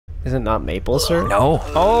Is it not maple syrup? No.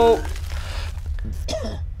 Oh!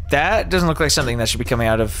 That doesn't look like something that should be coming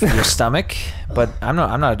out of your stomach, but I'm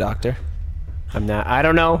not a doctor. I'm not. I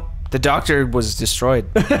don't know. The doctor was destroyed.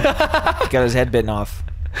 He got his head bitten off.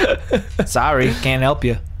 Sorry, can't help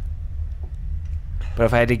you. But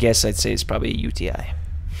if I had to guess, I'd say it's probably a UTI.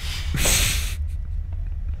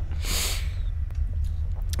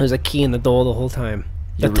 There's a key in the door the whole time.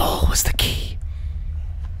 The door was the key.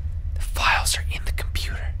 The files are in the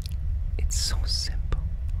computer. It's so simple.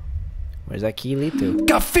 Where's that key lead to?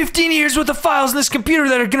 Got 15 years worth of files in this computer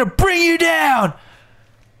that are gonna bring you down!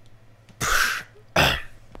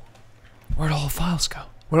 Where'd all the files go?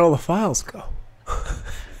 Where'd all the files go?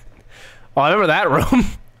 Oh, I remember that room.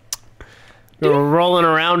 We were rolling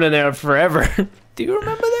around in there forever. Do you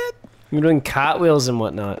remember that? We were doing cartwheels and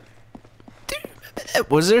whatnot. Do you remember that?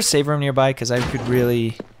 Was there a save room nearby? Because I could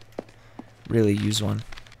really use one.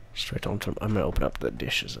 Straight on. I'm gonna open up the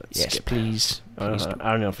dishes. Yes, please. I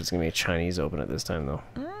don't know if it's gonna be a Chinese open at this time though.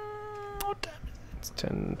 What time is it? It's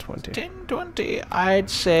 10:20. 10:20. I'd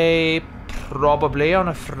say probably on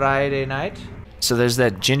a Friday night. So there's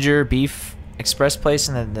that ginger beef express place,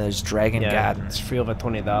 and then there's Dragon Garden. It's free over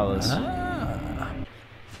 $20. Ah.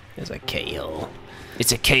 There's a KO.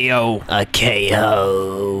 It's a KO. A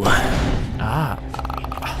KO. Ah.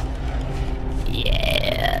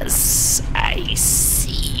 Yes, I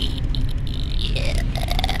see.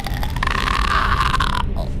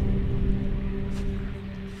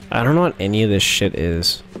 I don't know what any of this shit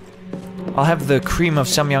is. I'll have the cream of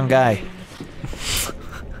some young guy.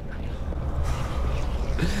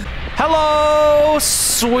 Hello,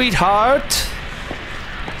 sweetheart.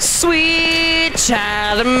 Sweet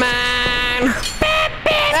child of mine.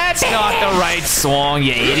 That's not the right song,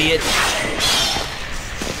 you idiot.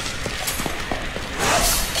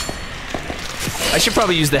 I should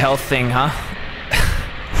probably use the health thing, huh?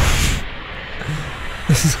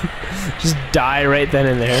 Just die right then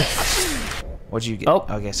and there. What'd you get? Oh,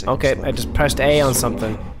 okay. Okay, I just pressed A on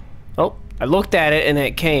something. Oh, I looked at it and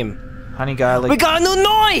it came. Honey garlic. We got a new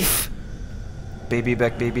knife! Baby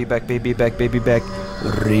back, baby back, baby back, baby back.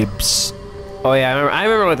 Ribs. Oh yeah, I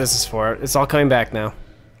remember what this is for. It's all coming back now.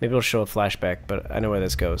 Maybe it'll show a flashback, but I know where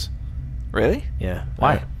this goes. Really? Yeah.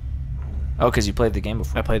 Why? Oh, because you played the game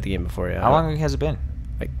before. I played the game before, yeah. How long has it been?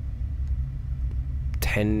 Like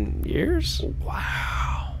 10 years?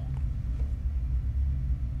 Wow.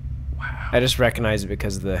 Wow. I just recognize it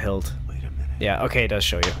because of the hilt. Wait a minute. Yeah, okay, it does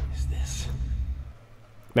show you. Is this?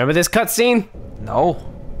 Remember this cutscene? No.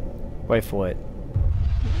 Wait for it.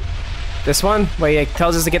 This one? Where he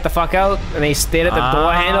tells us to get the fuck out, and he stayed at the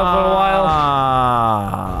door handle for a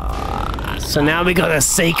while? So now we got a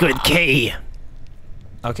sacred key.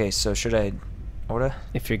 Okay, so should I order?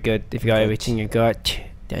 If you're good, if you got everything you got,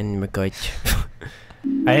 then we're good.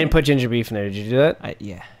 I didn't put ginger beef in there, did you do that?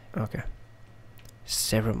 Yeah. Okay.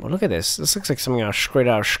 Serum. Oh, look at this. This looks like something straight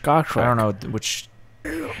out of Star Trek. I don't know which...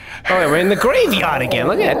 Oh, wait, we're in the graveyard again.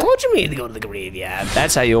 Look at it. I told you we had to go to the graveyard.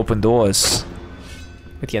 That's how you open doors.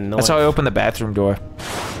 With your nose. That's how I open the bathroom door.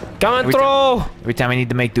 Come on through! Every time I need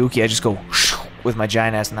to make dookie, I just go with my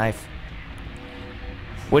giant ass knife.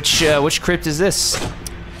 Which crypt is this?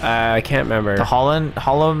 I can't remember. The Holloway?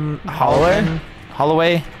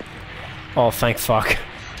 Oh, thank fuck.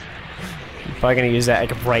 I'm probably gonna use that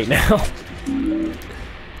like right now.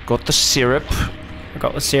 Got the syrup. I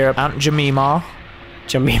got the syrup. Aunt Jemima.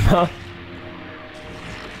 Jemima.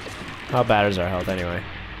 How bad is our health anyway?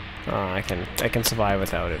 Oh, I can survive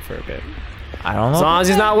without it for a bit. I don't know. As long as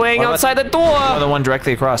he's not waiting outside the door. Oh, the one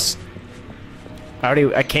directly across.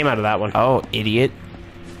 I came out of that one. Oh, idiot.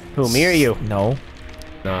 Who, me or you? No.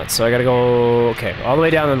 No, so I gotta go, okay, all the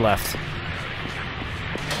way down and left.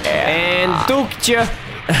 And duked ya.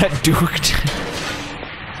 Duked.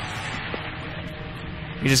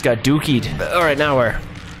 You just got dookied. Alright, now where?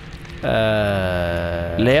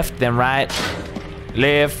 Left, then right.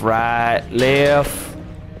 Left, right, left.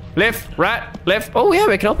 Left, right, left. Oh yeah,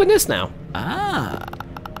 we can open this now. Ah.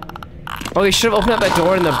 Oh, you should have opened up that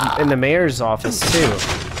door in the mayor's office too.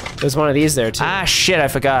 There's one of these there too. Ah, shit, I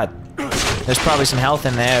forgot. There's probably some health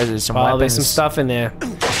in there. There's some Probably weapons. some stuff in there.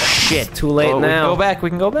 Shit. Too late now. We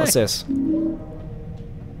can go back. What's this?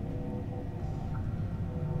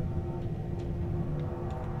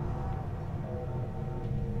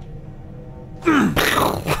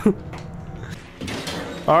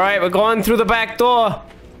 Alright, we're going through the back door.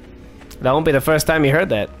 That won't be the first time you heard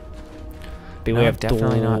that. Beware of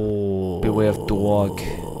definitely not. Beware of dog.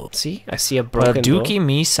 See? I see a broken door. Dookie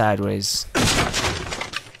me sideways.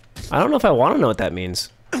 I don't know if I want to know what that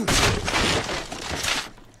means.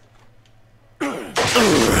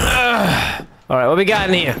 All right, what we got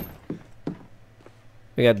in here?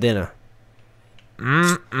 We got dinner.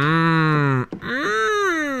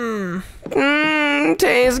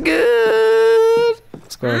 Tastes good.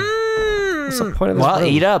 Let's go. What's the point of this? Well, room?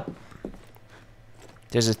 eat up.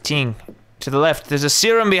 There's a thing to the left. There's a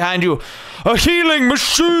serum behind you. A healing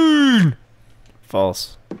machine.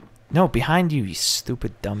 False. No, behind you, you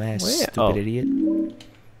stupid dumbass, Where? stupid Oh. idiot.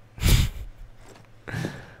 All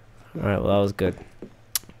right, well that was good.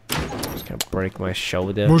 Just gonna break my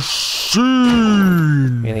shoulder.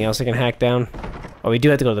 Machine. Anything else I can hack down? Oh, we do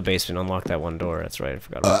have to go to the basement and unlock that one door. That's right, I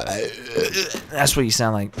forgot about that. That's what you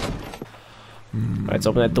sound like. Alright, let's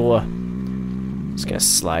open that door. Just gonna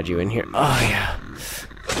slide you in here. Oh, yeah.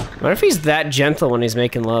 What if he's that gentle when he's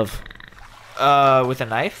making love? With a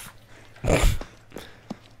knife?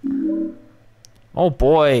 Oh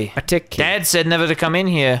boy. A tick. Dad said never to come in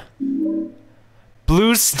here.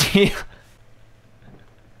 Blue steel.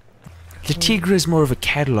 The Tigre is more of a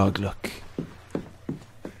catalog look.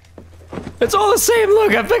 It's all the same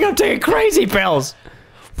look. I think I'm taking crazy pills.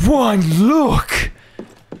 One look.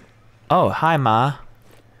 Oh, hi, Ma.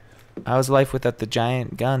 How's life without the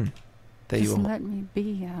giant gun that Just you? let me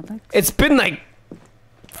be, Alex. It's been like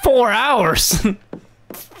 4 hours.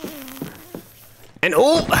 And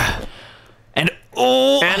oh, And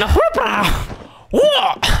oh, and whoop.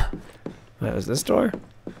 what? What was this door?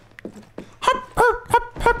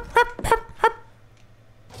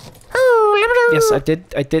 Yes, I did.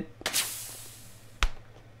 I did.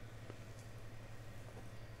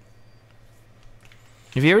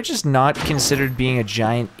 Have you ever just not considered being a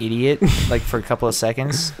giant idiot, like for a couple of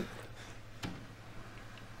seconds?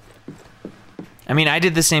 I mean, I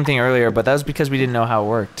did the same thing earlier, but that was because we didn't know how it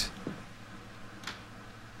worked.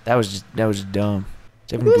 That was just dumb.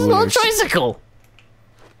 Who's a little tricycle?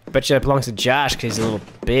 Bet you that belongs to Josh because he's a little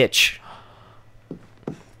bitch.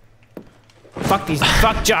 Fuck these.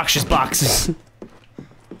 Fuck Josh's boxes.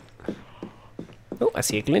 Oh, I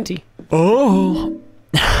see a glinty. Oh.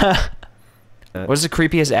 What's the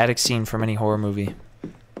creepiest attic scene from any horror movie?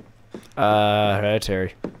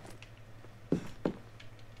 Hereditary.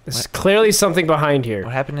 There's clearly something behind here.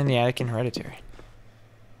 What happened in the attic in Hereditary?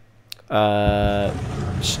 The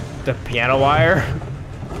piano wire.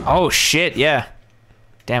 Oh shit, yeah.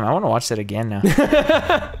 Damn, I want to watch that again now.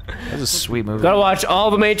 That was a sweet movie. Gotta watch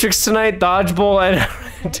all the Matrix tonight, Dodgeball, and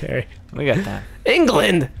Hereditary. We got that.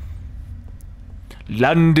 England.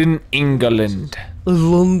 London, England.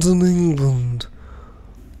 London, England.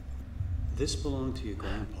 This belonged to your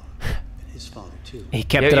grandpa and his father too. He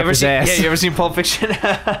kept it up his ass. Yeah, you ever seen Pulp Fiction?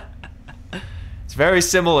 It's very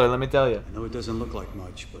similar, let me tell you. I know it doesn't look like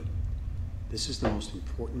much, but this is the most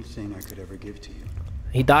important thing I could ever give to you.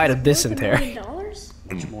 He died of dysentery.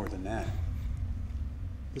 Much more than that.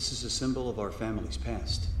 This is a symbol of our family's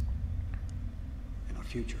past and our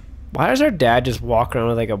future. Why does our dad just walk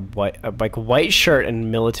around with like a white shirt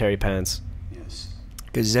and military pants? Yes,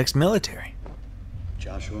 Because he's ex-military.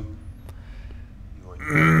 Joshua, you are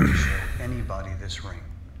never to show anybody this ring.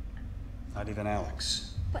 Not even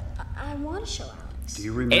Alex. But I want to show Alex. Do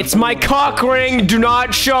you remember? It's my when I cock told you ring. something Do not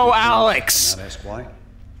you show should do? Alex. Not ask why?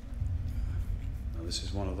 Well, this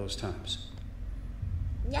is one of those times.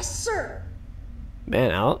 Yes, sir.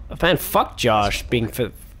 Man, fuck Josh being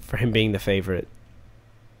for him being the favorite.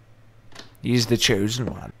 He's the chosen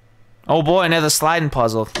one. Oh boy, another sliding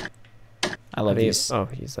puzzle. I love these. Oh,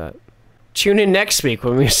 he's that. Tune in next week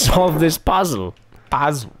when we solve this puzzle.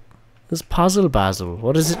 Puzzle. This puzzle, Basil.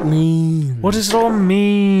 What does it mean? What does it all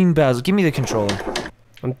mean, Basil? Give me the controller.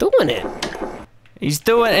 I'm doing it. He's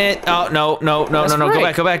doing it. Oh, no. That's Go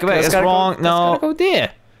right. back. That's gotta wrong. Go, no. that's gotta go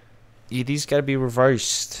there. These gotta be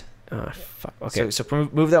reversed. Oh, fuck. Okay. So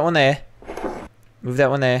move that one there. Move that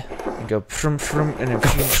one there. And go from, and then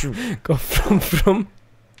from. Go from.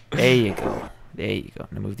 There you go. There you go.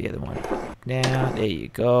 Now move the other one. Down. There you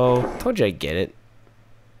go. Told you I'd get it.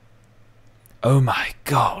 Oh my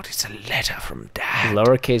god, it's a letter from Dad.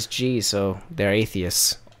 Lowercase g, so they're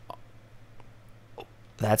atheists.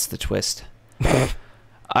 That's the twist.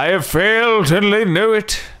 I have failed and they know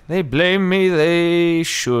it. They blame me, they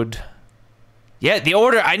should. Yeah, the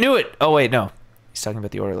order, I knew it. Oh wait, no. He's talking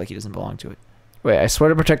about the order like he doesn't belong to it. Wait, I swear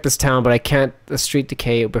to protect this town, but I can't. The street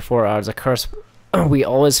decay before ours. A curse we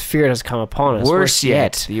always feared has come upon us. Worse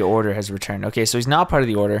yet, the order has returned. Okay, so he's not part of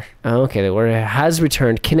the order. Oh, okay, the order has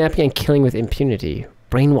returned, kidnapping and killing with impunity,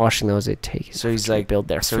 brainwashing those they take. So he's to like, build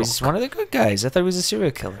their so flock. he's one of the good guys. I thought he was a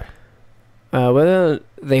serial killer. Whether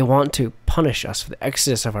they want to punish us for the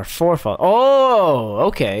exodus of our forefathers. Oh,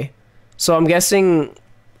 okay. So I'm guessing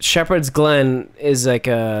Shepherd's Glen is like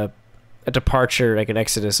a departure, like an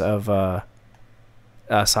exodus of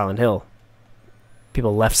Silent Hill.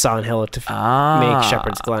 people left Silent Hill to make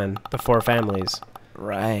Shepherd's Glen. The 4 families.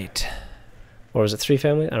 Right. Or was it 3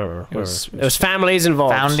 families? I don't remember. It was families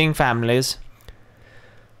involved. Founding families.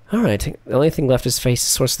 Alright, the only thing left is to face the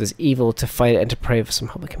source of this evil, to fight it and to pray for some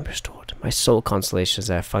hope that can be restored. My sole consolation is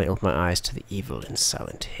that I finally opened my eyes to the evil in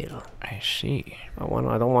Silent Hill. I see. I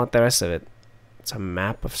don't want the rest of it. It's a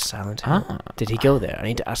map of Silent Hill. Ah. Did he go there? I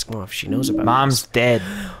need to ask Mom if she knows about Mom's dead.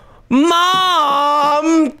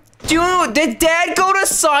 Mom! Did Dad go to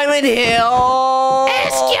Silent Hill?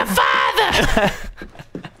 Ask your father!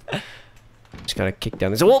 Just gotta kick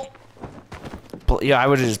down this. Whoa! Yeah, I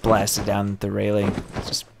would have just blasted down the railing.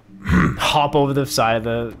 Just Hop over the side of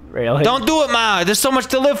the railing. don't do it, Ma. There's so much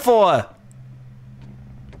to live for.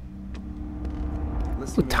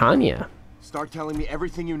 Ooh, Tanya. Start telling me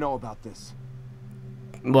everything you know about this.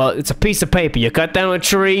 Well, it's a piece of paper. You cut down a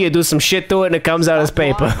tree, you do some shit to it, and it comes out as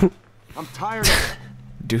paper. I'm tired of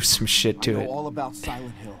Do some shit I to know it. all about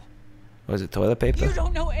Silent Hill. Was it toilet paper? You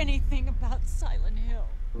don't know anything about Silent Hill.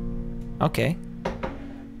 Okay.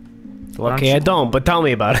 Okay, I don't, but tell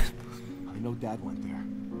me about it. I know Dad went there.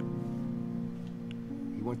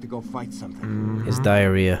 He went to go fight something. His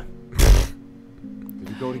diarrhea. Did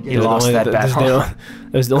he go to get He lost Only- that battle.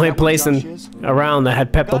 It was the only place around that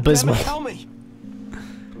had God damn it, Pepto-Bismol. tell me.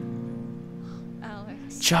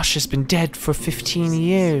 Alex. Josh has been dead for 15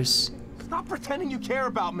 years. Stop pretending you care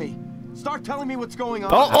about me. Start telling me what's going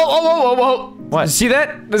on. Oh! What? See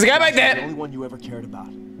that? There's a guy back The there. only one you ever cared about.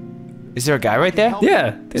 Is there a guy right there?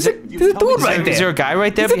 Yeah, there's a dude right Is there a there. guy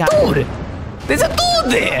right there There's a behind? dude. There's a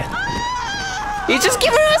dude there. He's just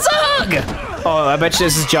giving us a hug. Oh, I bet you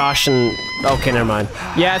this is Josh and... Okay, never mind.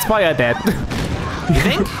 Yeah, it's probably like that. You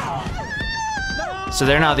think? So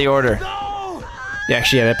they're not the Order. Yeah,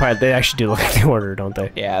 actually, yeah, they actually do look like the Order, don't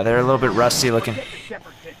they? Yeah, they're a little bit rusty looking.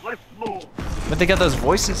 But they got those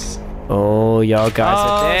voices. Oh, y'all guys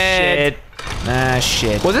Oh, are dead. shit. Ah,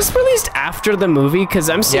 shit. Was this released after the movie? Because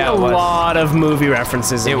I'm seeing Yeah, a it was. lot of movie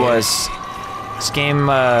references in It here. was. This game,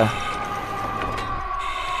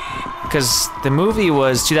 because the movie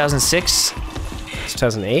was 2006.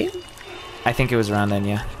 2008? I think it was around then,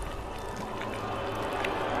 yeah.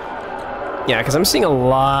 Yeah, because I'm seeing a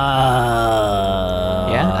lot.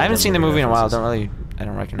 Yeah? I haven't of seen the movie in a while. references. I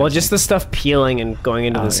don't recognize Well, just the stuff peeling and going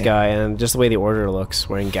into Oh, the yeah. sky, and just the way the Order looks,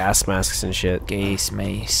 wearing gas masks and shit. Gas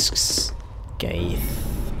masks. Gay.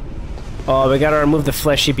 Oh, we gotta remove the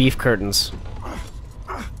fleshy beef curtains.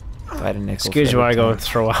 If I had a nickel Excuse me for while I every go time. and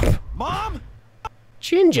throw up. Mom?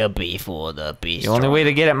 Ginger beef or the beast. The only way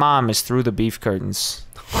to get at Mom is through the beef curtains.